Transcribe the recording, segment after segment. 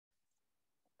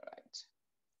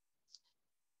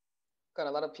got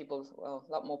a lot of people, well,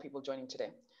 a lot more people joining today.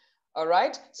 All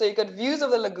right, so you've got views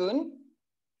of the lagoon,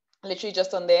 literally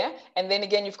just on there, and then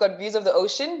again you've got views of the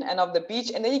ocean and of the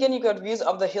beach, and then again you've got views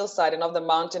of the hillside and of the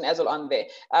mountain as well on there.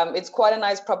 It's quite a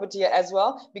nice property here as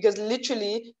well, because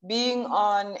literally being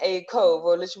on a cove,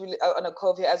 or literally on a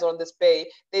cove here as well on this bay,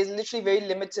 there's literally very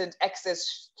limited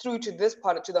access through to this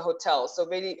part, to the hotel, so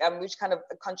very which kind of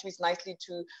contributes nicely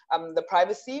to the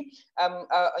privacy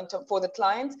for the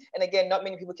clients. And again, not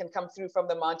many people can come through from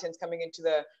the mountains coming into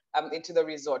the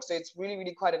resort. So it's really,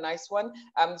 really quite a nice one.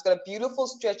 It's got a beautiful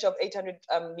stretch of 800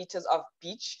 meters of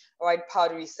beach, right,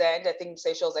 powdery sand. I think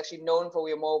Seychelles is actually known for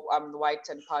your more white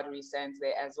and powdery sands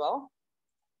there as well.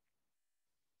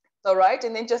 All right,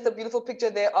 and then just a beautiful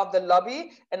picture there of the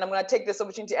lobby. And I'm going to take this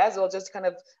opportunity as well, just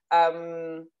to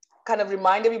kind of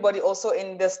remind everybody also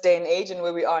in this day and age and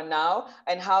where we are now,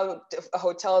 and how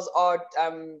hotels are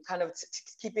kind of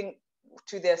keeping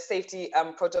to their safety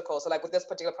protocols. So like with this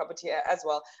particular property as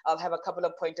well, I'll have a couple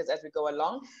of pointers as we go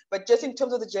along. But just in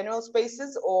terms of the general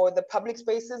spaces or the public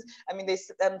spaces, I mean,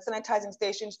 there's sanitizing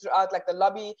stations throughout, like the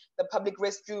lobby, the public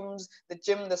restrooms, the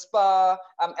gym, the spa,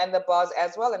 and the bars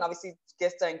as well. And obviously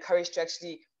guests are encouraged to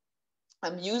actually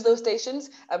use those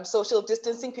stations. Social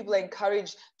distancing, people are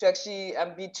encouraged to actually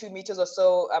be 2 meters or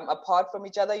so apart from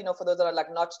each other, you know, for those that are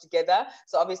like not together.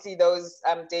 So obviously those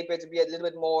day beds would be a little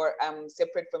bit more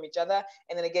separate from each other.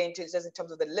 And then again, just in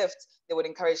terms of the lift, they would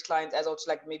encourage clients as well to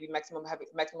like maybe maximum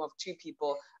of 2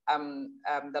 people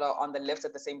that are on the lift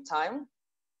at the same time.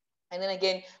 And then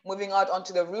again, moving out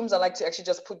onto the rooms, I like to actually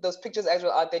just put those pictures as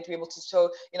well out there to be able to show,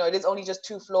 you know, it is only just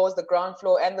 2 floors, the ground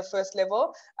floor and the first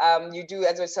level. You do,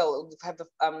 as well, have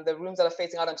the rooms that are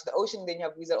facing out onto the ocean, then you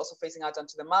have rooms that are also facing out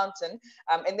onto the mountain.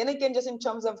 And then again, just in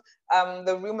terms of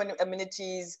the room and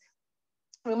amenities,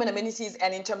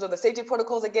 and in terms of the safety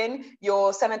protocols, again,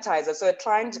 your sanitizer. So a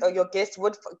client or your guest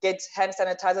would get hand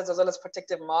sanitizers as well as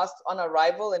protective masks on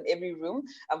arrival in every room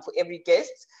for every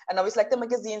guest. And obviously, like the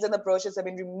magazines and the brochures have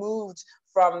been removed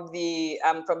from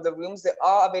the rooms. They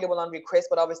are available on request,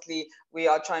 but obviously we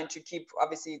are trying to keep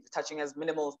obviously touching as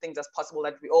minimal things as possible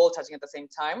that we're all touching at the same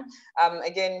time.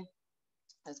 Again,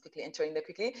 let's quickly entering there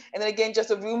quickly. And then again, just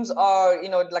the rooms are, you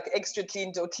know, like extra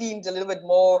cleaned or cleaned a little bit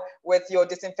more with your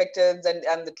disinfectants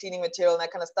and the cleaning material and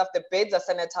that kind of stuff. The beds are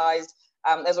sanitized,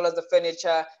 as well as the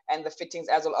furniture and the fittings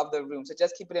as well of the room. So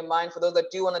just keep it in mind for those that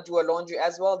do want to do a laundry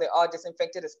as well. They are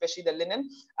disinfected, especially the linen,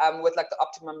 with like the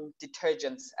optimum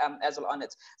detergents as well on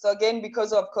it. So again,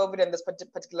 because of COVID and this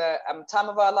particular time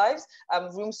of our lives,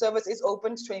 room service is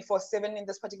open 24/7 in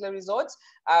this particular resort.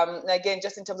 Again,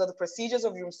 just in terms of the procedures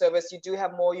of room service, you do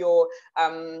have more your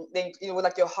then, you know,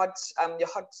 like your hot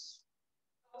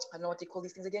I don't know what they call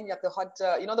these things again. You have the hot,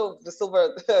 you know, the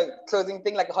silver clothing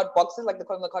thing, like the hot boxes, like they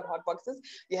call them the hot boxes.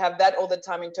 You have that all the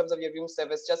time in terms of your room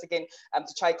service, just again,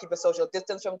 to try to keep a social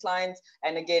distance from clients.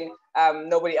 And again,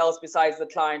 nobody else besides the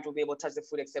client will be able to touch the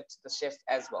food except the chef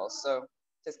as well. So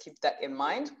just keep that in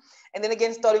mind. And then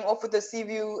again, starting off with the sea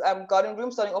view garden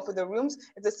room, starting off with the rooms.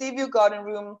 It's a sea view garden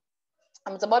room.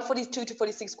 It's about 42 to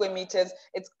 46 square meters.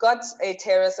 It's got a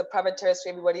terrace, a private terrace for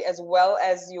everybody, as well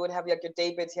as you would have like your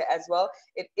day beds here as well.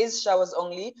 It is showers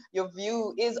only. Your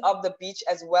view is of the beach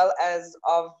as well as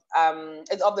of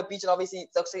it's of the beach, and obviously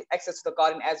it's also access to the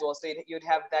garden as well. So you'd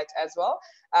have that as well.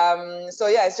 So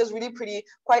yeah, it's just really pretty,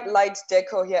 quite light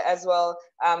deco here as well.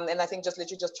 And I think just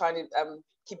literally just trying to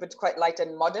keep it quite light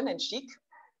and modern and chic.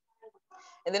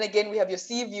 And then again, we have your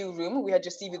sea view room. We had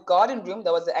your sea view garden room.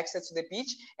 That was the access to the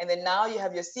beach. And then now you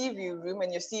have your sea view room,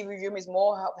 and your sea view room is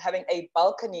more having a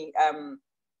balcony,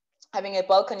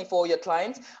 for your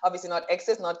clients. Obviously not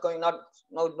access,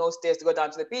 no stairs to go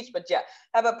down to the beach, but yeah,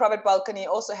 have a private balcony.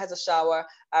 Also has a shower,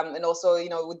 and also, you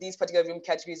know, with these particular room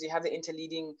categories, you have the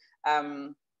interleading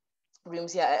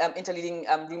rooms here,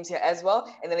 rooms here as well.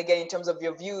 And then again, in terms of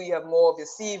your view, you have more of your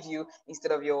sea view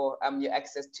instead of your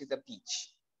access to the beach.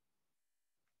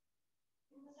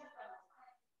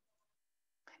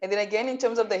 And then again, in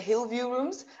terms of the hill view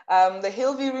rooms,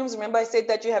 remember I said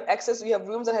that you have access, you have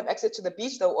rooms that have access to the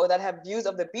beach, or that have views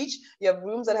of the beach. You have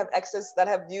rooms that have access, that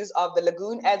have views of the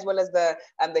lagoon, as well as the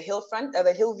hill front,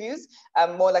 the hill views,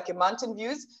 more like your mountain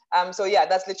views. So yeah,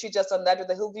 that's literally just on that. With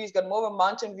the hill views, you got more of a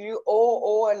mountain view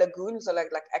or a lagoon, so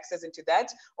like access into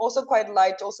that. Also quite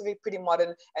light, also very pretty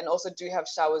modern, and also do have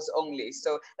showers only.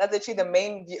 So that's literally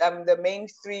the main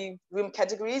 3 room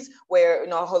categories where, you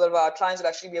know, a whole lot of our clients will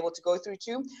actually be able to go through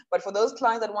to. But for those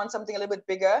clients that want something a little bit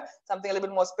bigger, something a little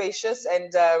bit more spacious,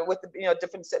 and with, you know,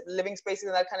 different living spaces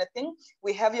and that kind of thing,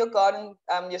 we have your garden,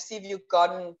 your sea view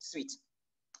garden suite.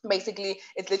 Basically,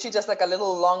 it's literally just like a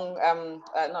little long,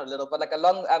 not a little, but like a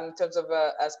long in terms of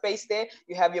a space there.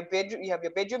 You have your bedroom,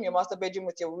 your master bedroom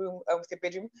with your room, with your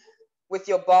bedroom, with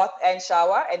your bath and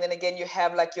shower. And then again, you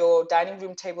have like your dining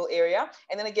room table area.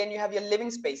 And then again, you have your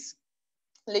living space,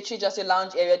 literally just your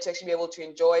lounge area to actually be able to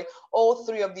enjoy. All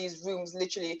three of these rooms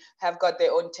literally have got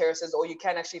their own terraces, or you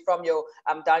can actually from your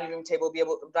dining room table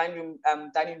dining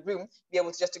room be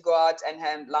able to just to go out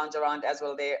and lounge around as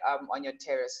well there on your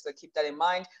terrace. So keep that in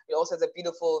mind. It also has a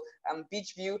beautiful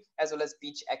beach view as well as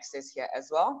beach access here as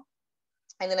well.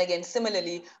 And then again,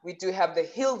 similarly, we do have the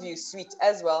Hillview Suite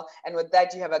as well. And with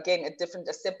that, you have again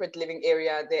a separate living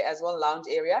area there as well, lounge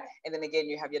area. And then again,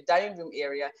 you have your dining room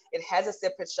area. It has a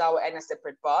separate shower and a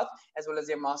separate bath, as well as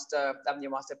your master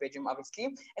bedroom,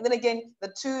 obviously. And then again,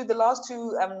 the last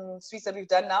two suites that we've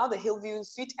done now, the Hillview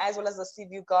Suite as well as the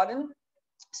Seaview Garden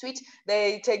Suite,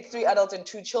 they take 3 adults and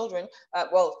 2 children.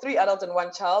 Well, 3 adults and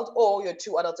 1 child, or your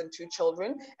 2 adults and 2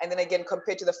 children. And then again,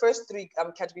 compared to the first 3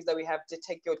 categories that we have, to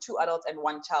take your 2 adults and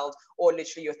 1 child, or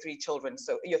literally your 3 children.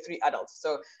 So your 3 adults.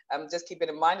 So just keep it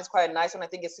in mind. It's quite a nice one. I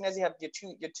think as soon as you have your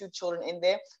two children in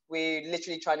there, we're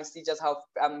literally trying to see just how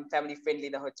family friendly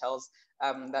the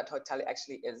that hotel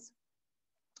actually is.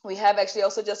 We have actually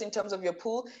also, just in terms of your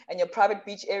pool and your private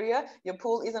beach area, your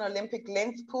pool is an Olympic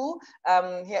length pool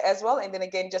here as well. And then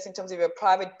again, just in terms of your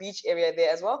private beach area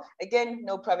there as well. Again,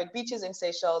 no private beaches in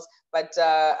Seychelles, but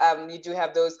you do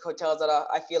have those hotels that are,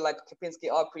 I feel like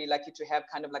Kempinski are pretty lucky to have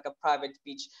kind of like a private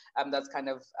beach that's kind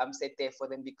of set there for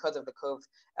them because of the cove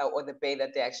or the bay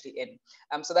that they're actually in.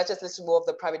 So that just lists more of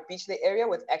the private beach area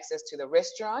with access to the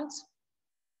restaurant.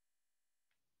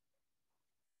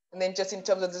 And then just in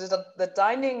terms of the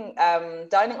dining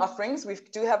offerings, we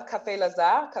do have Café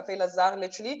Lazare. Café Lazare,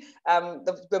 literally,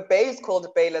 the bay is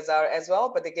called Bay Lazare as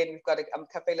well. But again, we've got a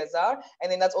Café Lazare. And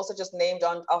then that's also just named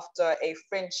after a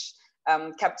French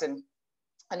captain,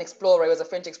 an explorer. He was a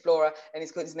French explorer, and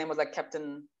his name was like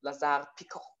Captain Lazare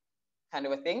Picot, kind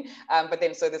of a thing. But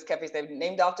then, so this cafe is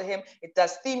named after him. It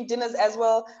does themed dinners as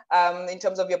well in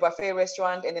terms of your buffet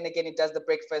restaurant. And then again, it does the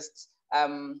breakfast.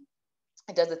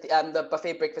 It does the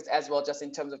buffet breakfast as well, just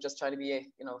in terms of just trying to be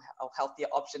healthier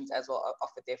options as well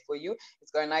offered there for you. It's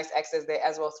got a nice access there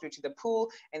as well through to the pool,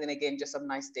 and then again just some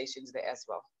nice stations there as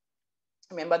well.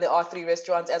 Remember, there are 3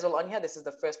 restaurants as well on here. This is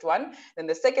the first one. Then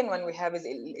the second one we have is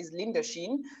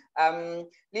Lindochine.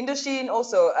 Lindochine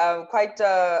also quite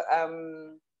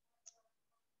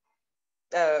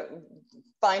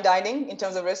fine dining in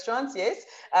terms of restaurants, yes.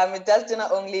 It does dinner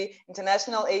only,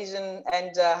 international, Asian,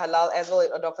 and halal as well.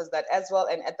 It offers that as well.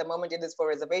 And at the moment, it is for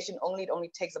reservation only. It only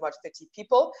takes about 30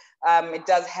 people. It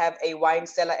does have a wine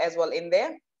cellar as well in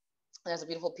there. There's a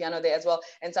beautiful piano there as well.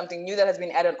 And something new that has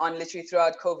been added on literally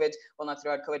throughout COVID. Well, not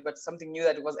throughout COVID, but something new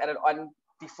that was added on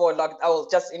before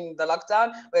just in the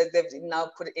lockdown, where they've now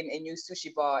put in a new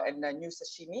sushi bar and a new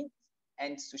sashimi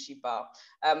and sushi bar.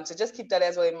 So just keep that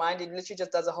as well in mind. It literally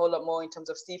just does a whole lot more in terms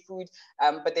of seafood,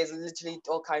 but there's literally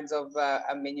all kinds of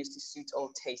menus to suit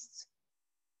all tastes.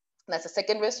 That's the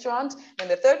second restaurant. And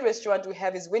the third restaurant we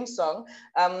have is Windsong.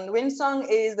 Windsong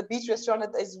is the beach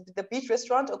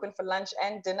restaurant, open for lunch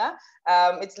and dinner.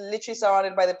 It's literally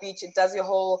surrounded by the beach. It does your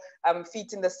whole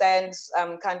feet in the sands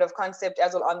kind of concept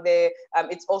as well on there.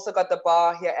 It's also got the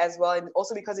bar here as well. And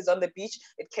also because it's on the beach,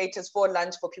 it caters for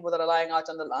lunch for people that are lying out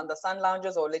on the sun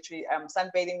lounges or literally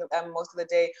sunbathing most of the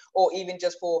day, or even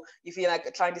just for, if you're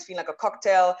like trying to feel like a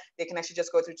cocktail, they can actually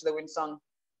just go through to the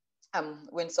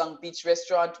Windsong Beach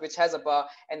Restaurant, which has a bar,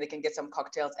 and they can get some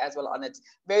cocktails as well on it.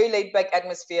 Very laid back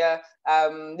atmosphere,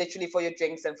 literally for your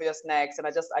drinks and for your snacks. And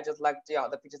I just like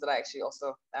the pictures that I actually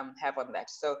also have on that.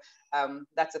 So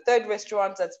that's the third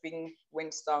restaurant, that's being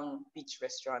Windsong Beach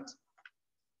Restaurant.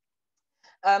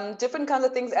 Different kinds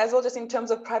of things as well, just in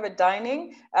terms of private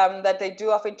dining that they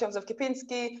do offer in terms of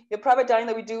Kempinski. Your private dining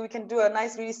that we can do a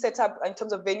nice really setup in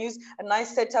terms of venues, a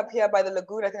nice setup here by the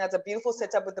lagoon. I think that's a beautiful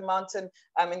setup with the mountain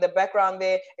in the background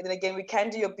there. And then again, we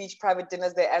can do your beach private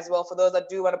dinners there as well. For those that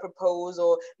do want to propose,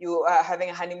 or you are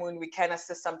having a honeymoon, we can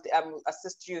assist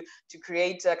you to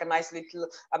create like a nice little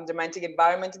romantic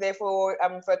environment there for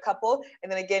a couple.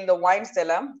 And then again, the wine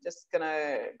cellar, just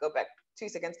gonna go back 2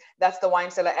 seconds. That's the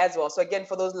wine cellar as well. So again,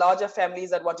 for those larger families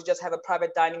that want to just have a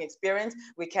private dining experience,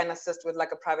 we can assist with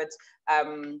like a private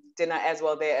dinner as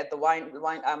well there at the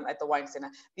wine center.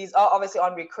 These are obviously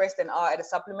on request and are at a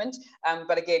supplement,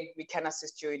 but again, we can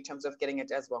assist you in terms of getting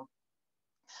it as well.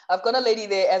 I've got a lady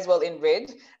there as well in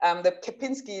red. The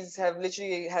Kempinskis have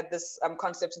literally had this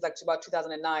concept since like about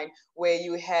 2009, where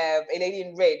you have a lady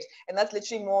in red, and that's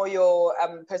literally more your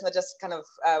person that just kind of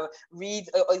reads,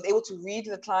 or is able to read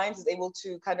the clients, is able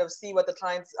to kind of see what the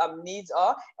client's needs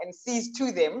are, and sees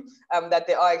to them that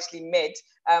they are actually met.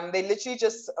 They literally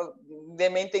just,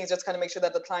 their main thing is just kind of make sure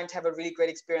that the client have a really great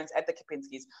experience at the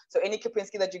Kempinskis. So any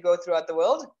Kempinski that you go throughout the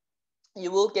world, you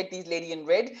will get these lady in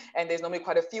red, and there's normally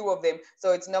quite a few of them.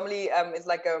 So it's normally it's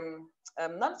like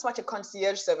not so much a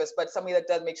concierge service, but somebody that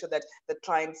does make sure that the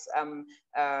client's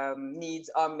needs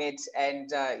are met, and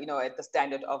you know, at the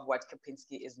standard of what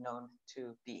Kempinski is known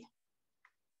to be.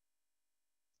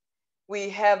 We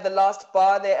have the last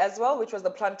bar there as well, which was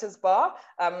the Planters Bar.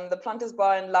 The Planters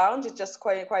Bar and Lounge is just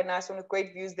quite nice one, with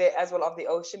great views there as well of the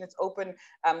ocean. It's open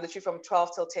literally from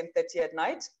 12 till 10:30 at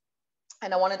night.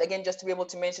 And I wanted, again, just to be able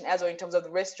to mention as well, in terms of the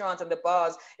restaurants and the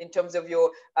bars, in terms of your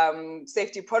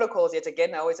safety protocols, yet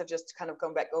again, I always have just to kind of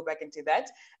go back into that.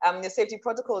 The safety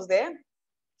protocols there.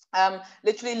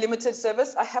 Literally limited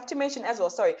service. I have to mention as well,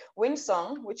 sorry,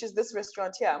 Windsong, which is this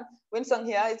restaurant here. Windsong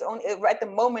here is only, right at the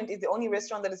moment, is the only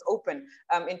restaurant that is open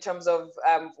in terms of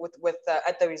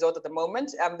at the resort at the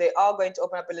moment. They are going to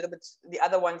open up a little bit the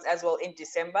other ones as well in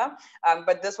December,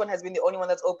 but this one has been the only one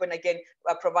that's open, again,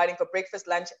 providing for breakfast,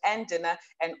 lunch, and dinner,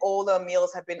 and all the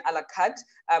meals have been a la carte.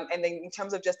 And then in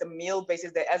terms of just the meal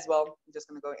basis there as well, I'm just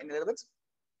going to go in a little bit.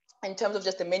 In terms of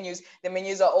just the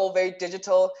menus are all very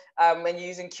digital, and you're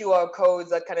using QR codes,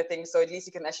 that kind of thing. So at least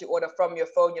you can actually order from your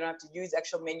phone. You don't have to use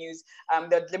actual menus.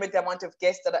 They limit the amount of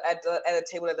guests that are at a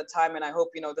table at the time. And I hope,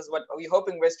 you know, this is what we're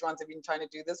hoping restaurants have been trying to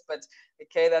do this, but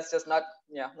okay, that's just not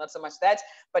so much that.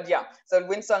 But yeah, so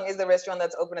Windsong is the restaurant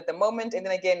that's open at the moment. And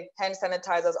then again, hand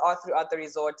sanitizers are throughout the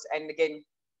resort. And again,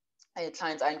 and your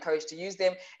clients are encouraged to use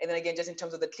them. And then again, just in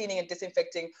terms of the cleaning and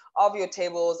disinfecting of your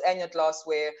tables and your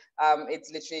glassware,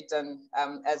 it's literally done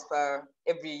as per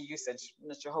every usage. I'm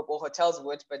not sure, I hope all hotels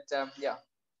would, but yeah,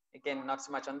 again, not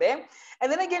so much on there. And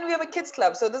then again, we have a kids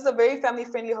club. So this is a very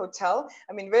family-friendly hotel.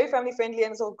 I mean, very family-friendly,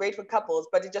 and it's all great for couples,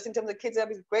 but just in terms of kids,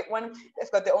 it's a great one.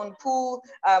 They've got their own pool.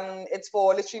 It's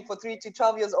for literally for 3 to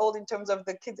 12 years old in terms of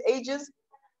the kids' ages,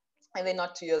 and they're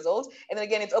not 2 years old. And then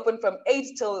again, it's open from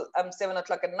 8 till 7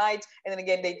 o'clock at night. And then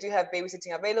again, they do have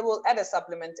babysitting available at a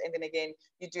supplement. And then again,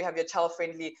 you do have your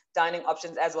child-friendly dining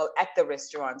options as well at the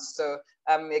restaurants. So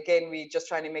again, we're just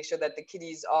trying to make sure that the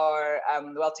kiddies are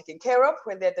well taken care of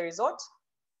when they're at the resort.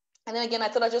 And then again, I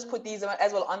thought I'd just put these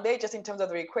as well on there, just in terms of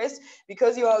the request,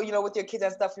 because you are, you know, with your kids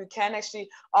and stuff, you can actually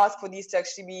ask for these to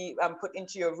actually be put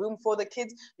into your room for the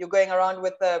kids. You're going around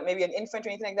with maybe an infant or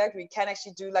anything like that. We can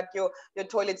actually do like your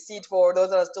toilet seat for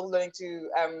those that are still learning to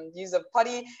use a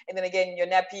potty. And then again, your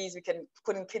nappies, we can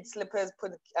put in kids slippers,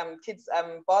 put kids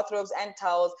bathrobes and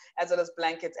towels, as well as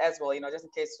blankets as well, you know, just in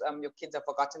case your kids have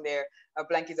forgotten their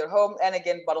blankets at home. And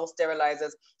again, bottle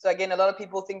sterilizers. So again, a lot of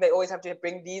people think they always have to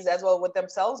bring these as well with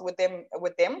themselves, with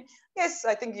them. Yes,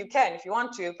 I think you can if you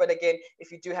want to, but again,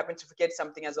 if you do happen to forget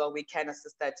something as well, we can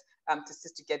assist that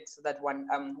to get that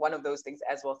one of those things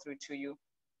as well through to you,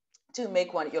 to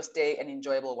make your stay an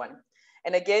enjoyable one.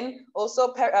 And again,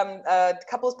 also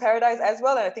couples paradise as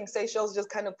well. And I think Seychelles is just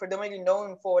kind of predominantly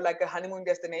known for like a honeymoon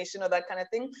destination or that kind of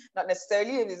thing. Not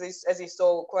necessarily, as you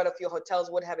saw, quite a few hotels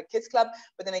would have a kids club.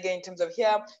 But then again, in terms of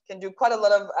here, can do quite a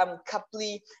lot of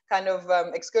coupley kind of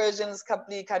excursions,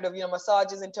 coupley kind of, you know,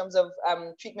 massages in terms of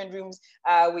treatment rooms.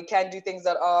 We can do things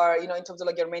that are, you know, in terms of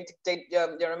like your romantic date,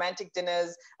 your romantic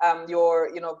dinners, your,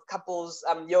 you know, couples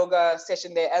yoga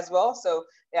session there as well. So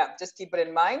yeah, just keep it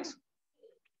in mind.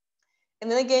 And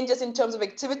then again, just in terms of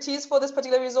activities for this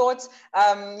particular resort,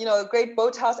 you know, a great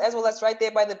boathouse as well. That's right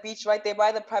there by the beach, right there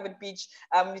by the private beach.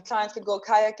 Your clients can go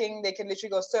kayaking, they can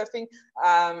literally go surfing,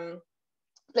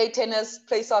 play tennis,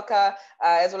 play soccer,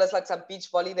 as well as like some beach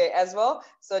volley there as well.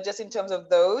 So just in terms of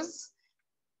those.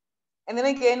 And then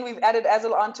again, we've added as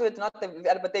well onto it, not that we've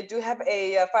added, but they do have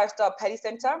a 5-star paddy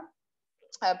center.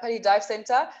 Paddy dive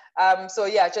center. So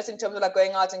yeah, just in terms of like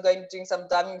going out and doing some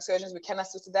diving excursions, we can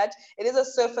assist with that. It is a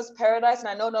surfers paradise, and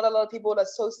I know not a lot of people would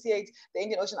associate the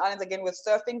Indian Ocean Islands again with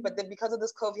surfing, but then because of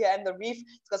this cove here and the reef,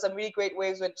 it's got some really great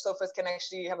waves where surfers can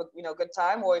actually have a good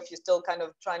time. Or if you're still kind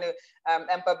of trying to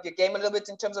amp up your game a little bit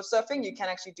in terms of surfing, you can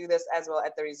actually do this as well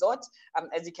at the resort.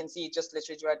 As you can see, just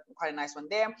literally quite a nice one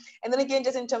there. And then again,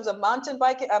 just in terms of mountain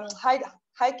biking,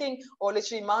 hiking or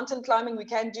literally mountain climbing, we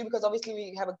can do, because obviously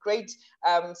we have a great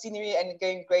scenery and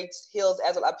again great hills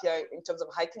as well up here in terms of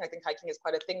hiking. I think hiking is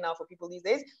quite a thing now for people these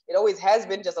days. It always has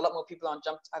been, just a lot more people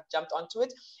have jumped onto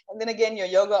it. And then again, your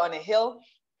yoga on a hill.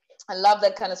 I love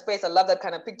that kind of space. I love that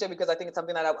kind of picture because I think it's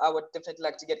something that I would definitely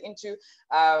like to get into.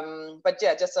 But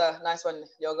yeah, just a nice one,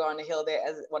 yoga on a hill there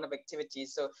as one of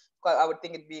activities. So I would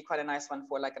think it'd be quite a nice one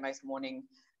for like a nice morning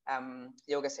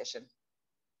yoga session.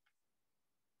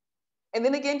 And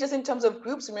then again, just in terms of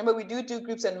groups, remember we do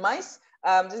groups and mice.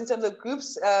 Just in terms of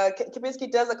groups,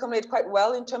 Kempinski does accommodate quite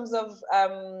well in terms of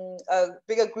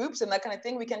bigger groups and that kind of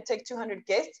thing. We can take 200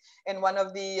 guests in one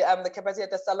of the capacity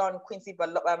at the Salon Quincy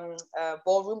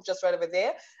ballroom just right over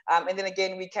there. And then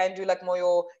again, we can do like more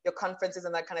your conferences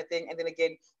and that kind of thing. And then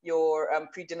again, your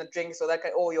pre-dinner drinks or that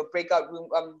kind, or your breakout room,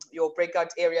 your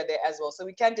breakout area there as well. So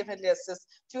we can definitely assist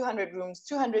 200 rooms,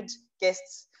 200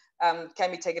 guests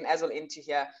can be taken as well into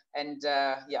here. And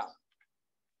yeah.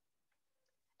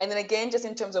 And then again, just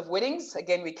in terms of weddings,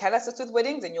 again, we can assist with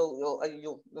weddings, and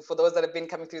you'll for those that have been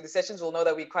coming through the sessions will know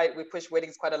that we push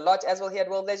weddings quite a lot as well here at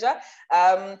World Leisure.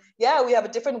 Yeah, we have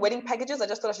different wedding packages. I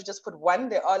just thought I should just put one.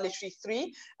 There are literally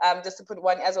three, just to put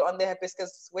one as well on the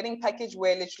hibiscus wedding package,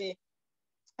 where literally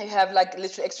you have like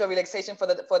literally extra relaxation for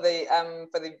the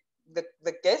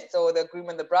guests or the groom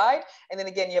and the bride. And then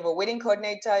again, you have a wedding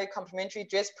coordinator, complimentary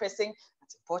dress pressing.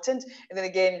 That's important. And then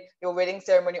again, your wedding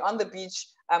ceremony on the beach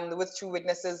with 2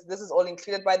 witnesses. This is all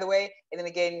included, by the way. And then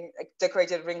again, a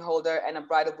decorated ring holder and a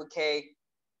bridal bouquet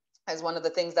as one of the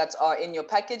things that are in your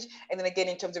package. And then again,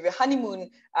 in terms of your honeymoon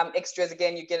extras,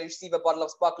 again, you get to receive a bottle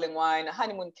of sparkling wine, a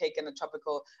honeymoon cake, and a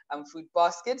tropical fruit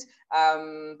basket.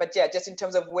 But yeah, just in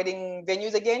terms of wedding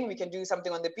venues, again, we can do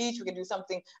something on the beach. We can do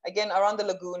something, again, around the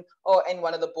lagoon or in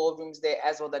one of the ballrooms there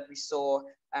as well that we saw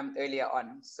earlier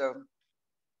on. So.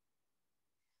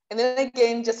 And then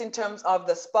again, just in terms of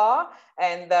the spa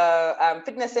and the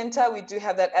fitness center, we do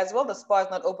have that as well. The spa is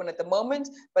not open at the moment,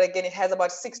 but again, it has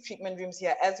about 6 treatment rooms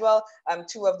here as well.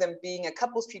 2 of them being a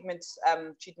couples treatment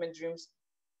rooms.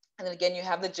 And then again, you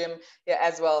have the gym here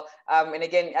as well. And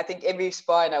again, I think every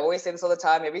spa, and I always say this all the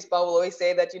time, every spa will always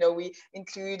say that, we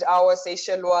include our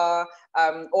Seychelles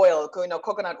oil,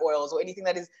 coconut oils, or anything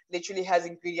that is literally has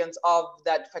ingredients of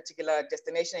that particular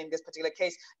destination. In this particular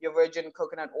case, your virgin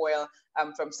coconut oil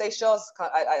from Seychelles.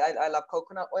 I love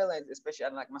coconut oil, and especially I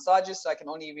like massages, so I can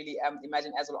only really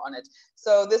imagine as well on it.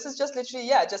 So this is just literally,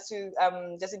 yeah, just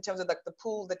in terms of like the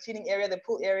pool, the cleaning area, the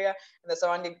pool area, and the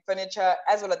surrounding furniture,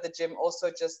 as well as the gym,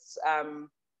 also just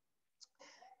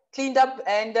cleaned up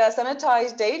and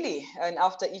sanitized daily and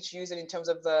after each use in terms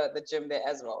of the gym there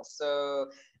as well. So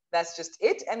that's just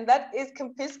it. And that is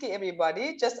Kempinski,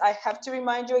 everybody. I have to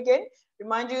remind you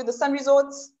the Sun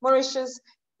Resorts, Mauritius,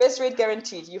 best rate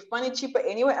guaranteed. You find it cheaper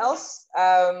anywhere else,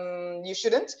 you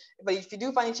shouldn't. But if you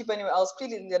do find it cheaper anywhere else,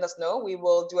 please let us know. We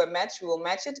will do a match. We will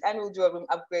match it, and we'll do a room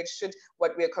upgrade should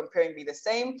what we are comparing be the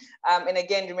same. And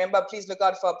again, remember, please look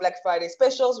out for our Black Friday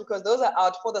specials because those are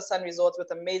out for the Sun Resorts with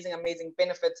amazing, amazing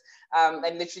benefits.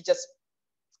 And literally just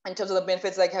in terms of the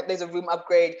benefits, like there's a room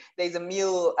upgrade, there's a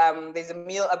meal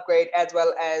upgrade, as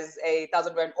well as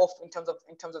 1,000 rand off in terms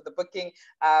of the booking.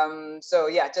 So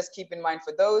yeah, just keep in mind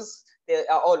for those. They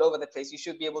are all over the place. You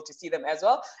should be able to see them as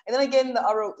well. And then again, the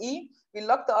ROE, we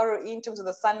lock the ROE in terms of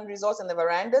the Sun Resorts and the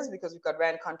verandas because we've got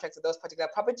rand contracts with those particular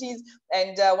properties.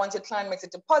 And once your client makes a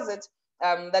deposit,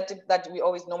 that we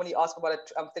always normally ask about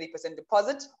a 30%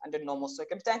 deposit under normal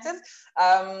circumstances.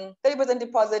 30%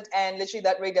 deposit, and literally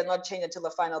that rate does not change until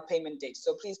the final payment date.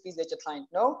 So please let your client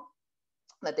know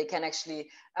that they can actually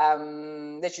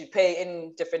literally pay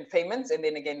in different payments, and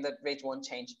then again the rate won't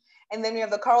change. And then we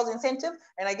have the Corals incentive.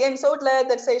 And again, so glad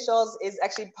that Seychelles is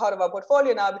actually part of our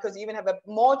portfolio now because you even have a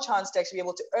more chance to actually be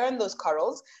able to earn those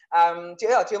corals, to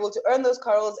be able to earn those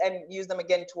corals and use them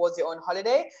again towards your own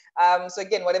holiday. So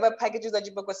again, whatever packages that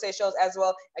you book with Seychelles as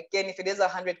well, again, if it is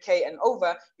 100K and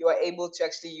over, you are able to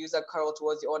actually use a coral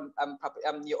towards your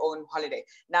own holiday.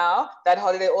 Now, that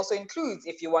holiday also includes,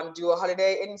 if you want to do a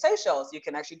holiday in Seychelles, you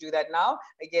can actually do that now.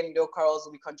 Again, your corals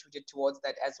will be contributed towards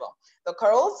that as well. The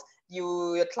corals,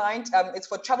 your client, it's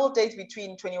for travel dates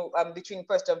between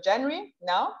 1st of January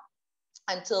now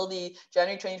until the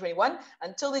January 2021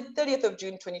 until the 30th of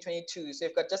June 2022. So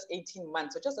you've got just 18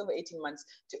 months, or just over 18 months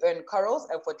to earn corals,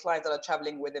 and for clients that are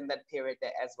traveling within that period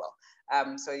there as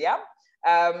well. So yeah,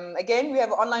 again, we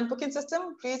have an online booking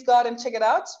system. Please go out and check it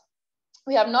out.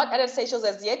 We have not added Seychelles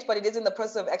as yet, but it is in the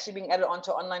process of actually being added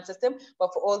onto our online system.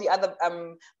 But for all the other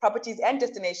properties and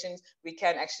destinations, we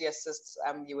can actually assist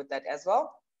you with that as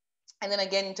well. And then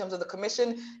again, in terms of the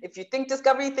commission, if you think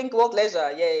Discovery, think World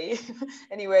Leisure, yay.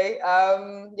 Anyway,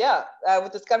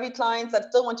 with Discovery clients that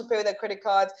still want to pay with their credit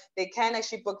cards, they can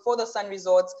actually book for the Sun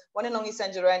Resorts, one and only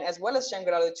Saint Joran, as well as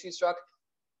Shangri-La 2 Stroke,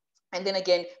 and then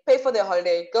again pay for their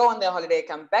holiday, go on their holiday,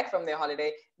 come back from their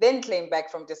holiday, then claim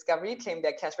back from Discovery, claim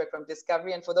their cashback from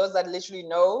Discovery. And for those that literally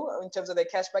know, in terms of their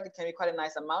cashback, it can be quite a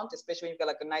nice amount, especially when you've got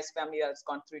like a nice family that's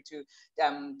gone through to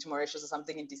Mauritius or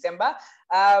something in December.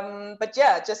 But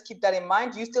yeah, just keep that in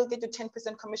mind. You still get your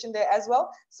 10% commission there as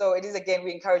well. So it is, again,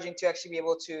 we're encouraging to actually be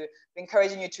able to,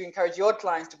 encouraging you to encourage your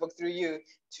clients to book through you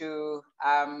to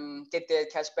get their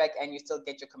cashback, and you still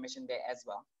get your commission there as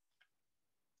well.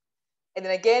 And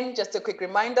then again, just a quick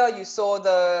reminder, you saw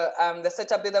the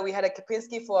setup there that we had at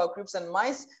Kempinski for our groups and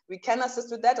mice. We can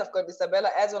assist with that. I've got Isabella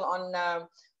as well on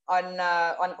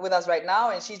with us right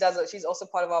now, and she's also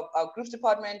part of our groups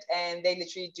department, and they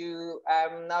literally do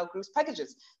now groups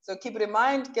packages. So keep it in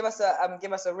mind, give us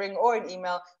a ring or an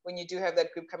email when you do have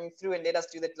that group coming through, and let us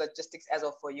do the logistics as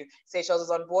well for you. Seychelles is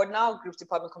on board now. Groups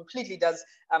department completely does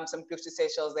some groups to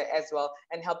Seychelles there as well,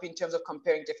 and help you in terms of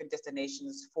comparing different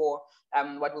destinations for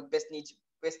what will best meet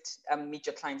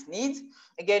your client's needs.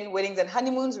 Again, weddings and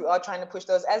honeymoons, we are trying to push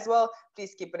those as well.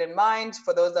 Please keep it in mind.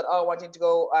 For those that are wanting to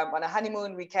go on a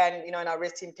honeymoon, we can, in our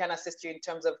risk team can assist you in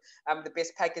terms of the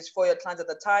best package for your clients at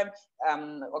the time,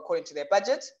 according to their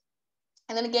budget.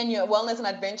 And then again, your wellness and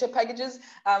adventure packages.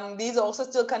 These are also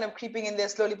still kind of creeping in there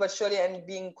slowly but surely and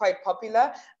being quite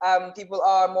popular. People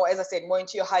are more, as I said, more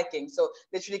into your hiking. So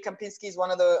literally Kempinski is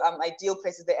one of the ideal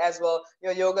places there as well.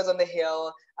 Your yoga's on the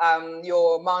hill,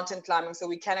 your mountain climbing. So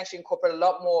we can actually incorporate a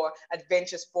lot more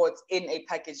adventure sports in a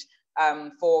package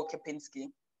for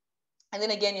Kempinski. And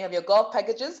then again, you have your golf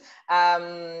packages.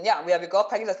 Yeah, we have your golf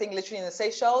package. I think literally in the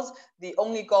Seychelles, the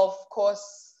only golf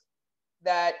course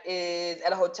that is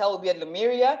at a hotel will be at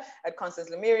Lemuria, at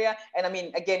Constance Lemuria. And I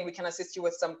mean, again, we can assist you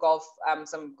with some golf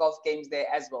games there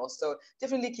as well. So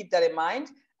definitely keep that in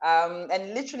mind.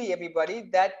 And literally everybody,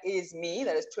 that is me.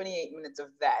 That is 28 minutes of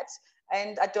that.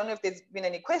 And I don't know if there's been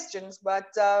any questions, but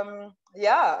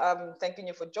yeah, thanking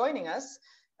you for joining us.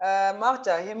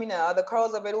 Marta, Hemina, are the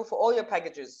corals available for all your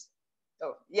packages?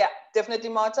 Oh, yeah, definitely,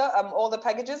 Marta. All the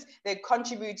packages, they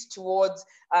contribute towards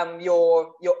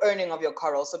your earning of your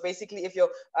coral. So basically, if you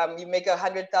make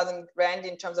 100,000 rand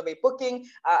in terms of a booking,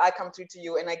 I come through to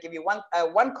you and I give you one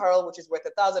coral, which is worth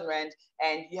 1,000 rand,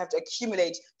 and you have to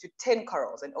accumulate to 10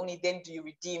 corals, and only then do you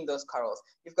redeem those corals.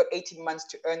 You've got 18 months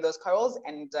to earn those corals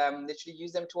and literally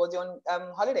use them towards your own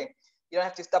holiday. You don't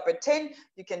have to stop at 10.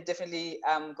 You can definitely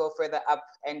go further up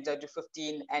and do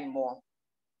 15 and more.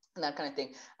 And that kind of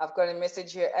thing. I've got a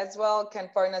message here as well. Can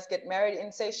foreigners get married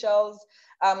in Seychelles?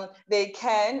 They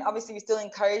can. Obviously, we still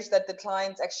encourage that the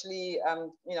clients actually,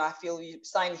 I feel you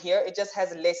sign here. It just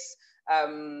has less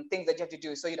things that you have to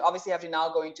do. So you'd obviously have to now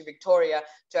go into Victoria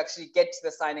to actually get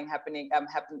the signing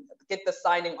get the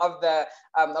signing of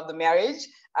the marriage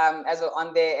as well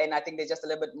on there. And I think there's just a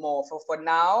little bit more. For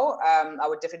now, I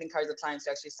would definitely encourage the clients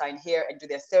to actually sign here and do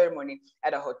their ceremony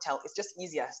at a hotel. It's just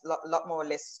easier, a lot more or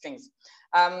less strings.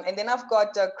 And then I've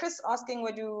got Chris asking,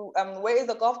 where is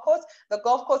the golf course? The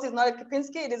golf course is not at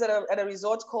Kempinski. It is at a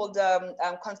resort called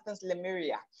Constance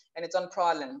Lemuria, and it's on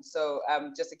Praslin. So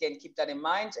just again, keep that in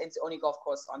mind. It's the only golf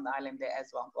course on the island there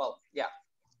as well. Well, yeah,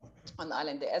 on the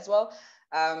island there as well.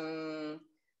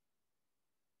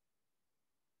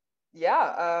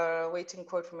 Waiting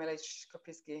quote from LH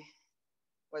Kempinski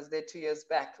was there 2 years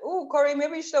back. Oh, Corey,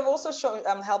 maybe you should have also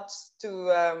helped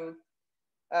to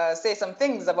say some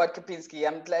things about Kempinski.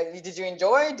 I'm glad. Did you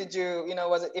enjoy? Did you,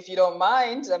 was it? If you don't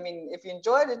mind, I mean, if you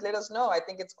enjoyed it, let us know. I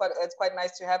think it's quite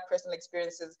nice to have personal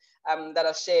experiences that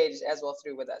are shared as well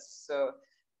through with us. So,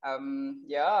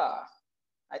 yeah,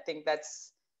 I think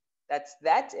that's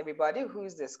that. Everybody,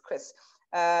 who's this? Chris.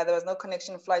 There was no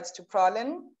connection flights to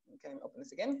Praslin. Okay, open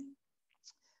this again.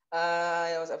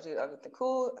 It was absolutely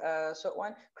cool. Short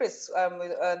one. Chris,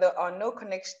 there are no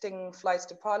connecting flights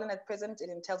to Praslin at present. It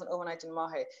entails an overnight in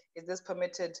Mahe. Is this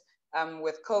permitted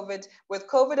with COVID? With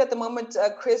COVID at the moment,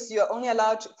 Chris, you're only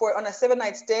allowed on a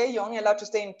 7-night stay, you're only allowed to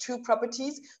stay in 2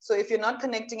 properties. So if you're not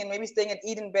connecting and maybe staying at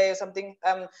Eden Bay or something,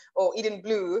 or Eden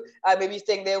Blue, maybe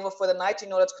staying there over for the night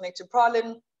in order to connect to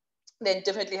Praslin, then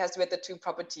definitely has to be at the 2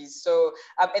 properties. So,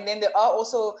 and then there are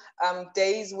also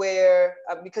days where,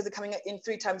 because they're coming in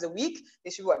 3 times a week, they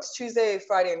should work Tuesday,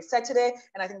 Friday, and Saturday.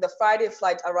 And I think the Friday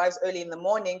flight arrives early in the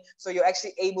morning, so you're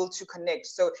actually able to connect.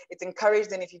 So it's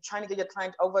encouraged, and if you're trying to get your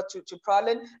client over to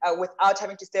Praslin without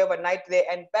having to stay overnight there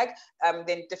and back,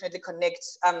 then definitely connect,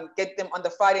 get them on the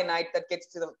Friday night that gets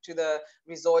to the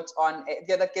resort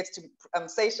that gets to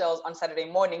Seychelles on Saturday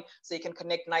morning, so you can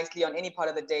connect nicely on any part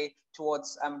of the day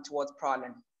towards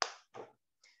Praslin.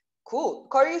 Cool.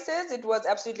 Corey says it was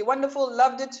absolutely wonderful.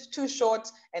 Loved it. Too short.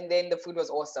 And then the food was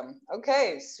awesome.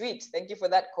 Okay, sweet. Thank you for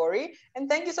that, Corey. And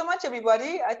thank you so much,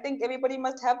 everybody. I think everybody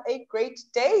must have a great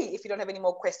day if you don't have any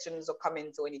more questions or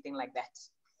comments or anything like that.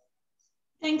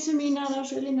 Thanks, Amina. That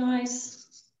was really nice.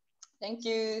 Thank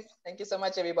you. Thank you so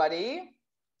much, everybody.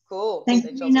 Cool. Thanks,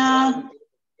 Amina.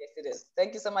 Yes, it is.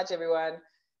 Thank you so much, everyone.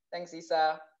 Thanks,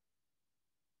 Isa.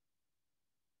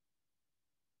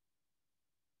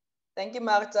 Thank you,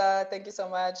 Marta. Thank you so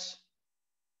much.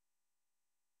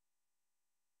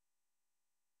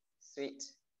 Sweet.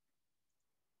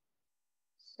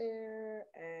 Share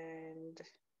and